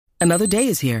Another day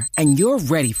is here, and you're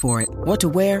ready for it. What to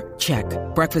wear? Check.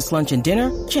 Breakfast, lunch, and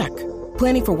dinner? Check.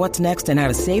 Planning for what's next and how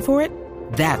to save for it?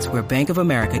 That's where Bank of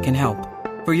America can help.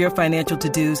 For your financial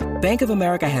to-dos, Bank of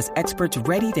America has experts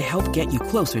ready to help get you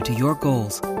closer to your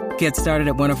goals. Get started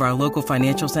at one of our local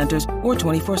financial centers or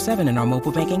 24/7 in our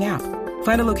mobile banking app.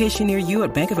 Find a location near you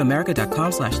at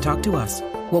bankofamerica.com/talktous.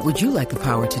 What would you like the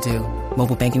power to do?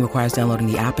 Mobile banking requires downloading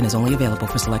the app and is only available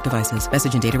for select devices.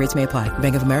 Message and data rates may apply.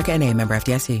 Bank of America N.A., member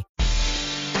FDIC.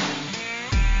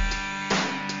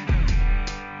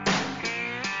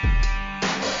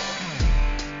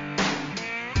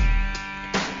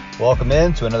 Welcome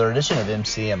in to another edition of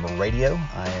MCM Radio.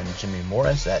 I am Jimmy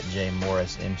Morris at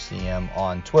JMorrisMCM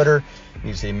on Twitter.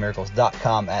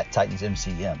 MusicCityMiracles.com at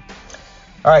TitansMCM.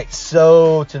 All right,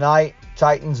 so tonight,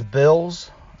 Titans-Bills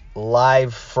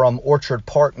live from Orchard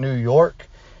Park, New York.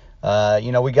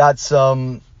 We got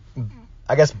some,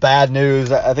 bad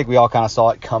news. I think we all kind of saw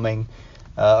it coming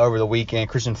over the weekend.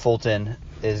 Kristian Fulton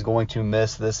is going to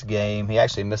miss this game. He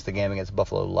actually missed the game against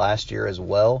Buffalo last year as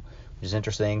well, which is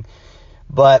interesting.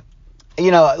 But,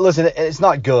 listen, it's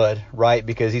not good, right,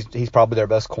 because he's probably their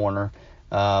best corner.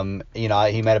 He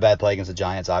made a bad play against the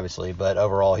Giants, obviously, but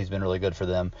overall he's been really good for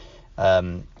them.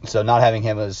 So not having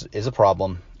him is a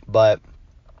problem. But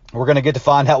we're going to get to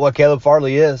find out what Caleb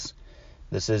Farley is.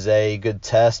 This is a good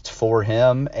test for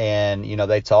him. And,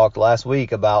 they talked last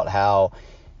week about how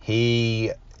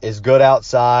he is good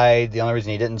outside. The only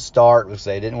reason he didn't start was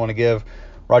they didn't want to give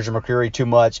Roger McCreary too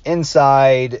much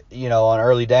inside, on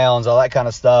early downs, all that kind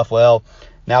of stuff. Well,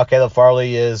 now Caleb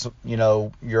Farley is,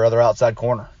 your other outside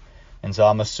corner. And so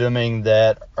I'm assuming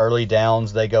that early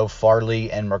downs, they go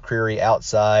Farley and McCreary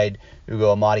outside,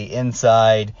 Ugo Amadi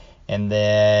inside, and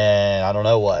then I don't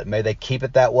know what. Maybe they keep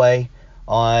it that way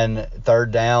on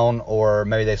third down, or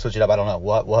maybe they switch it up. I don't know.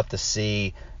 We'll have to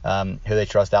see who they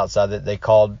trust outside. They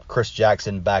called Chris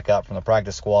Jackson back up from the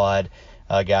practice squad,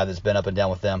 a guy that's been up and down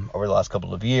with them over the last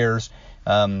couple of years.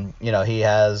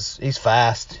 He's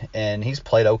fast and he's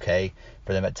played okay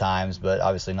for them at times, but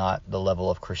obviously not the level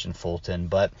of Kristian Fulton.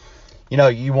 But,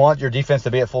 you want your defense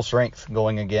to be at full strength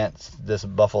going against this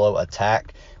Buffalo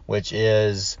attack, which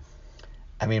is,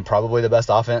 probably the best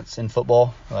offense in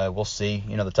football. We'll see.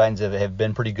 The Titans have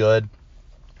been pretty good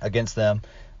against them,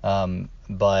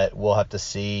 but we'll have to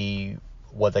see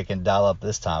what they can dial up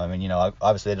this time.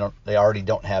 Obviously they already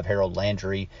don't have Harold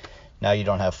Landry. Now you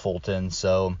don't have Fulton.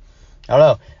 So I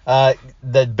don't know.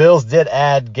 The Bills did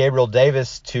add Gabriel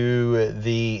Davis to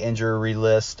the injury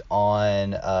list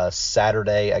on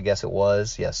Saturday, I guess it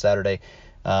was. Yeah, Saturday,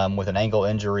 with an ankle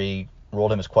injury.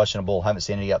 Ruled him as questionable. Haven't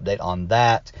seen any update on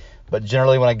that. But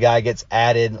generally when a guy gets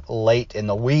added late in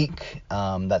the week,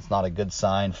 that's not a good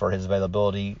sign for his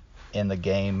availability in the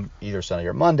game either Sunday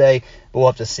or Monday, but we'll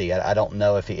have to see. I don't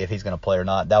know if he's going to play or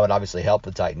not. That would obviously help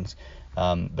the Titans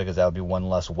because that would be one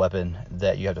less weapon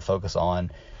that you have to focus on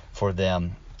for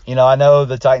them. I know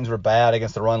the Titans were bad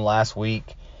against the run last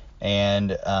week,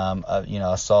 and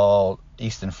I saw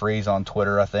Easton Freeze on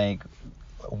Twitter, I think,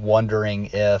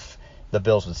 wondering if the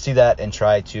Bills would see that and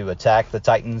try to attack the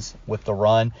Titans with the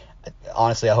run.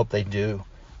 Honestly, I hope they do.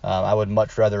 I would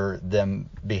much rather them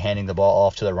be handing the ball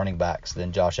off to their running backs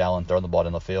than Josh Allen throwing the ball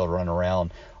in the field, running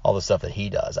around, all the stuff that he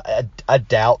does. I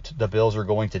doubt the Bills are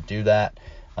going to do that.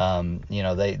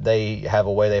 They have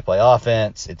a way they play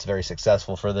offense. It's very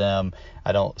successful for them.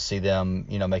 I don't see them,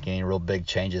 making any real big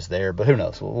changes there. But who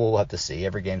knows? We'll have to see.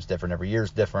 Every game's different. Every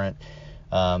year's different.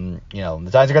 The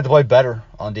Titans are going to play better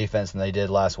on defense than they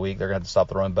did last week. They're going to have to stop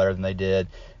the run better than they did.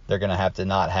 They're going to have to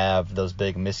not have those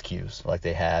big miscues like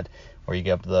they had, where you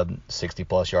get up to the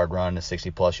 60-plus yard run and a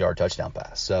 60-plus yard touchdown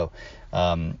pass. So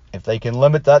if they can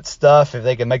limit that stuff, if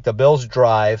they can make the Bills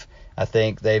drive, I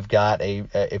think they've got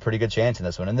a pretty good chance in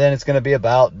this one. And then it's going to be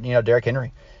about, Derrick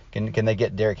Henry. Can they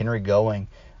get Derrick Henry going?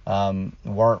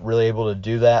 Weren't really able to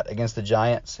do that against the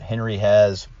Giants. Henry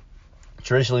has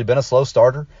traditionally been a slow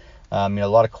starter. A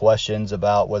lot of questions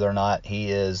about whether or not he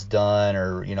is done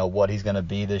or, what he's going to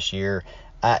be this year.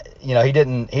 He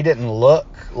didn't look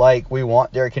like we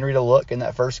want Derrick Henry to look in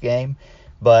that first game,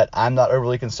 but I'm not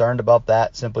overly concerned about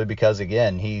that simply because,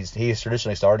 again, he's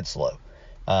traditionally started slow.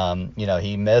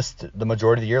 He missed the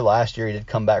majority of the year last year. He did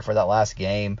come back for that last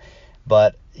game,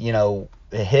 but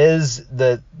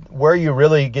where you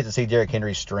really get to see Derrick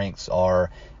Henry's strengths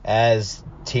are as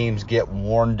teams get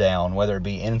worn down, whether it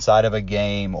be inside of a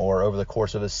game or over the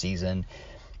course of a season,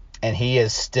 and he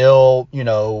is still,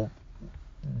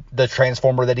 the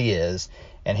transformer that he is,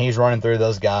 and he's running through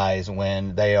those guys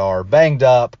when they are banged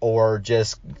up or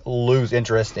just lose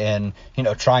interest in,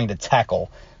 trying to tackle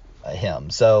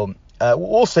him. So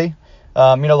we'll see.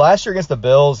 Last year against the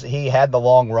Bills, he had the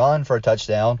long run for a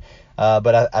touchdown.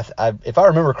 But if I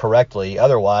remember correctly,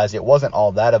 otherwise it wasn't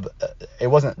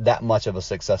that much of a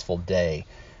successful day.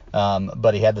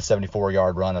 But he had the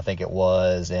 74-yard run, I think it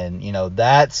was, and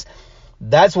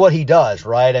that's what he does,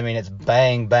 right? I mean, it's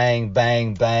bang, bang,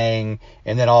 bang, bang,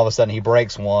 and then all of a sudden he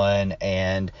breaks one,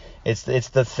 and it's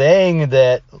the thing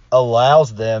that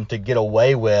allows them to get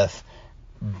away with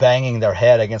banging their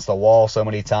head against the wall so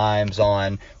many times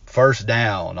on first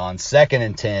down, on 2nd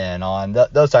and 10, on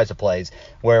those types of plays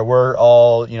where we're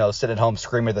all, sitting at home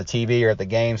screaming at the TV or at the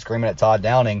game, screaming at Todd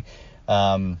Downing.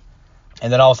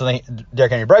 And then all of a sudden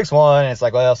Derrick Henry breaks one, and it's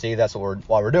like, well, see, that's why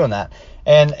we're doing that.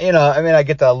 And, I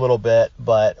get that a little bit,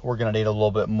 but we're going to need a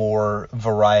little bit more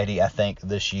variety, I think,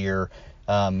 this year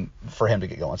for him to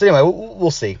get going. So anyway, we'll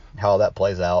see how that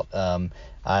plays out.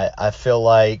 I feel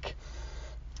like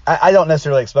I don't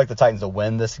necessarily expect the Titans to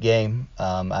win this game.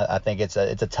 I think it's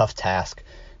a tough task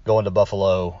going to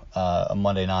Buffalo on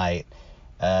Monday night.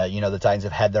 The Titans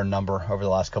have had their number over the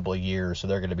last couple of years, so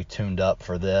they're going to be tuned up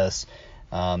for this.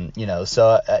 I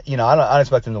don't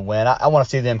expect them to win. I want to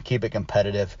see them keep it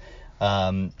competitive.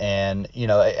 Hey,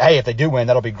 if they do win,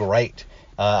 that'll be great.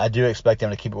 I do expect them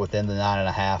to keep it within the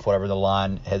 9.5, whatever the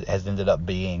line has ended up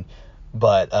being.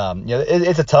 But, this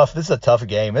is a tough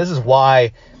game. This is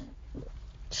why,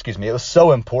 it was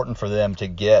so important for them to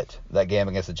get that game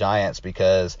against the Giants,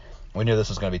 because we knew this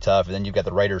was going to be tough. And then you've got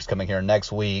the Raiders coming here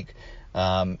next week,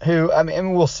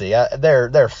 we'll see.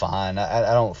 They're fine.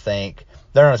 I don't think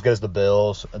they're not as good as the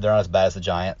Bills. They're not as bad as the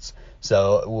Giants.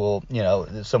 So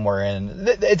somewhere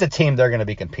it's a team they're going to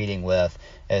be competing with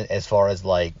as far as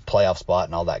like playoff spot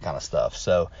and all that kind of stuff.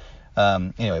 So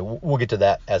anyway, we'll get to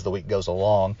that as the week goes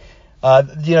along.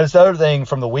 This other thing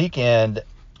from the weekend,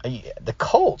 the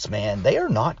Colts, man, they are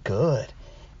not good.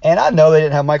 And I know they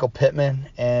didn't have Michael Pittman,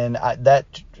 and that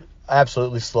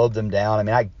absolutely slowed them down. I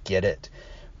mean, I get it.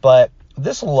 But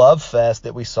this love fest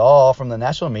that we saw from the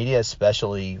national media,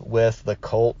 especially with the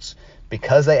Colts,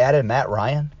 because they added Matt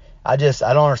Ryan, I don't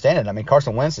understand it. I mean,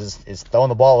 Carson Wentz is throwing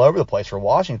the ball all over the place for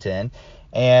Washington,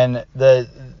 and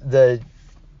the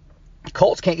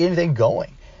Colts can't get anything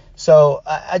going. So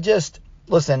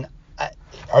listen.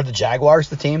 Are the Jaguars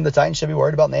the team the Titans should be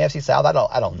worried about in the AFC South?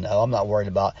 I don't know. I'm not worried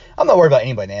about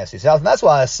anybody in the AFC South, and that's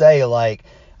why I say, like,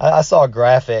 I saw a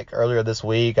graphic earlier this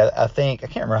week. I think I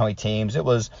can't remember how many teams. It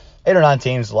was 8 or 9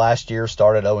 teams last year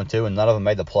started 0-2, and none of them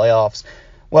made the playoffs.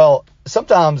 Well,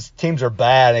 sometimes teams are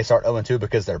bad and they start 0-2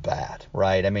 because they're bad,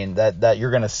 right? I mean, that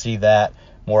you're going to see that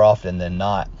more often than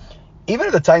not. Even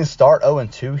if the Titans start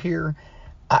 0-2 here,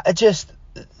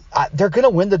 they're going to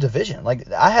win the division.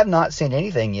 Like, I have not seen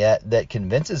anything yet that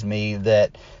convinces me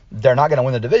that they're not going to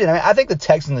win the division. I mean, I think the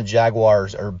Texans and the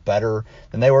Jaguars are better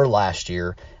than they were last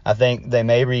year. I think they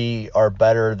maybe are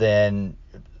better than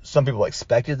some people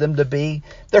expected them to be.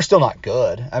 They're still not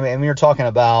good. I mean, you're talking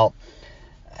about,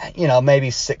 maybe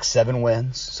 6-7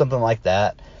 wins, something like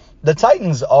that. The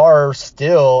Titans are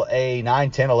still a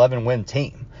 9, 10, 11 win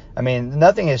team. I mean,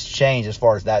 nothing has changed as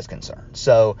far as that's concerned.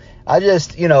 So I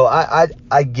just,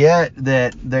 I get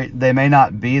that they may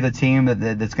not be the team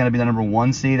that's going to be the number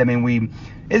 1 seed. I mean,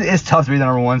 it's tough to be the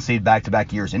number 1 seed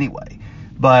back-to-back years anyway.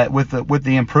 But with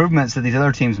the improvements that these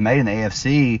other teams made in the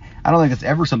AFC, I don't think it's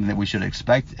ever something that we should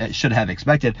have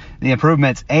expected. The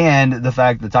improvements and the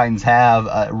fact that the Titans have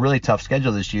a really tough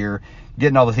schedule this year,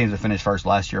 getting all the teams that finished first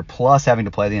last year, plus having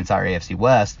to play the entire AFC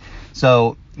West.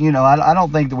 So, I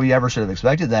don't think that we ever should have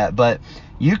expected that. But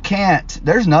you can't.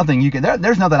 There's nothing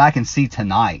I can see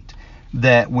tonight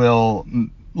that will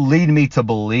lead me to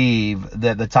believe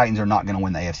that the Titans are not going to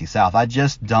win the AFC South. I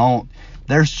just don't.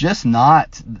 There's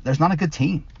not a good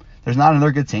team. There's not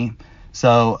another good team.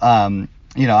 So, I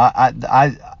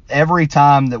every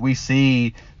time that we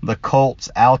see the Colts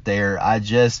out there, I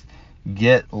just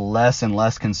get less and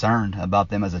less concerned about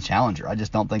them as a challenger. I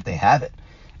just don't think they have it.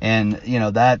 And,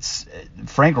 that's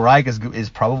Frank Reich is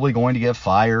probably going to get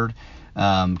fired.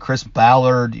 Chris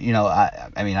Ballard,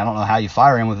 I mean, I don't know how you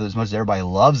fire him with as much as everybody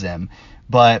loves him,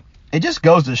 but it just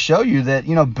goes to show you that,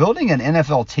 building an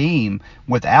NFL team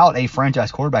without a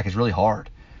franchise quarterback is really hard,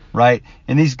 right?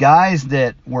 And these guys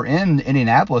that were in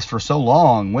Indianapolis for so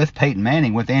long with Peyton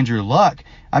Manning, with Andrew Luck,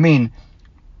 I mean,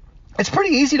 it's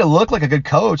pretty easy to look like a good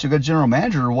coach, a good general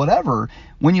manager or whatever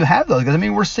when you have those guys. I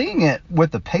mean, we're seeing it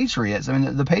with the Patriots. I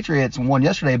mean, the Patriots won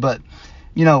yesterday, but,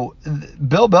 Bill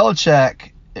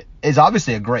Belichick is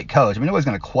obviously a great coach. I mean, nobody's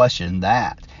going to question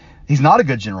that. He's not a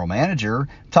good general manager.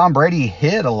 Tom Brady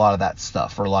hid a lot of that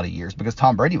stuff for a lot of years because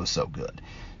Tom Brady was so good.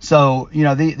 So,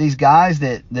 these guys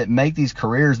that make these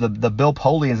careers, the Bill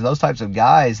Polians and those types of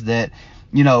guys that,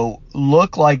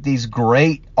 look like these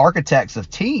great architects of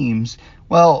teams.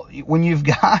 Well, when you've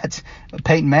got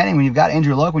Peyton Manning, when you've got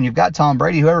Andrew Luck, when you've got Tom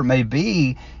Brady, whoever it may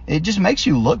be, it just makes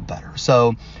you look better.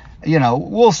 So,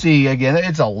 we'll see. Again,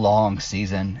 it's a long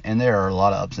season, and there are a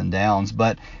lot of ups and downs.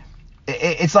 But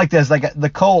it's like this. Like the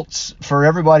Colts, for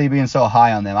everybody being so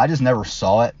high on them, I just never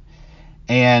saw it.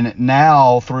 And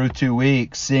now, through 2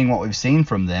 weeks, seeing what we've seen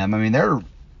from them, I mean, they're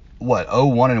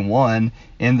 0-1-1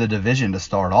 in the division to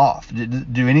start off.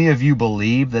 Do any of you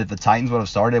believe that if the Titans would have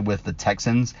started with the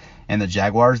Texans and the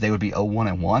Jaguars, they would be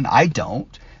 0-1-1? I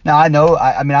don't. Now, I know,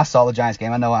 I saw the Giants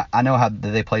game. I know how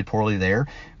they played poorly there,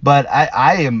 but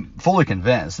I am fully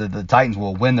convinced that the Titans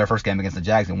will win their first game against the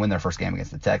Jags and win their first game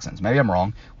against the Texans. Maybe I'm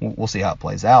wrong. We'll see how it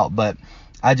plays out. But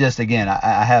I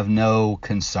have no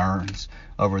concerns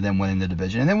over them winning the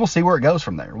division. And then we'll see where it goes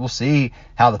from there. We'll see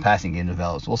how the passing game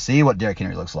develops. We'll see what Derrick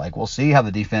Henry looks like. We'll see how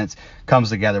the defense comes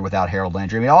together without Harold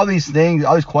Landry. I mean, all these things,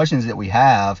 all these questions that we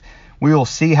have, we will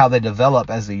see how they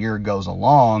develop as the year goes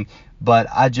along. But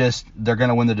they're going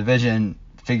to win the division,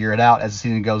 figure it out as the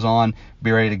season goes on,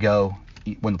 be ready to go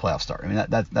when the playoffs start. I mean,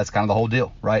 that's kind of the whole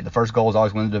deal, right? The first goal is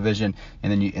always win the division,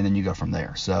 and then you go from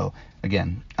there. So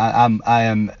again, I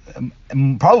am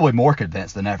probably more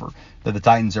convinced than ever that the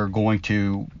Titans are going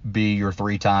to be your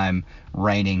 3-time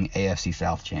reigning AFC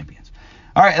South champions.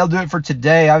 All right, that'll do it for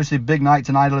today. Obviously, big night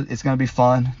tonight. It's going to be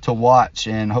fun to watch,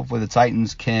 and hopefully the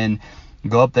Titans can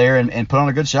go up there and put on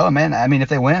a good show. And man, I mean, if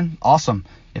they win, awesome.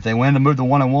 If they win to move to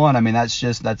 1-1, I mean, that's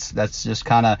just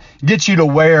kind of gets you to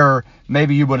where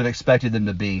maybe you would have expected them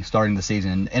to be starting the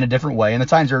season in a different way. And the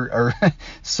Titans are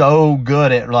so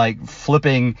good at like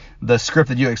flipping the script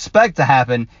that you expect to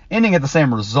happen, ending at the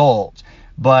same result.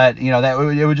 But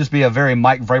it would just be a very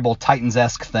Mike Vrabel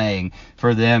Titans-esque thing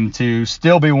for them to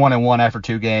still be 1-1 after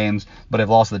 2 games, but have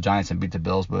lost to the Giants and beat the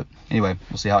Bills. But anyway,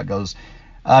 we'll see how it goes.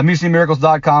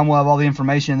 MusicMiracles.com will have all the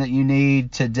information that you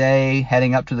need today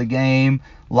heading up to the game,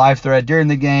 live thread during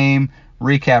the game,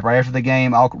 recap right after the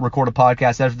game. I'll record a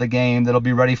podcast after the game that'll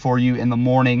be ready for you in the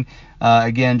morning.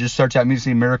 Again, just search out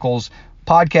Music Miracles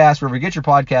podcast wherever you get your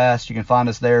podcast. You can find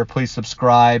us there. Please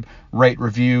subscribe, rate,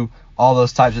 review, all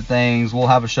those types of things. We'll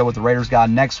have a show with the Raiders guy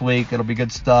next week. It'll be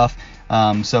good stuff.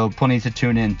 So plenty to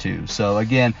tune into. So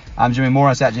again, I'm Jimmy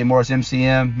Morris at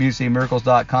JMorrisMCM,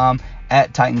 MusicMiracles.com,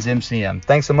 at TitansMCM.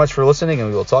 Thanks so much for listening, and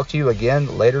we will talk to you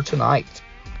again later tonight.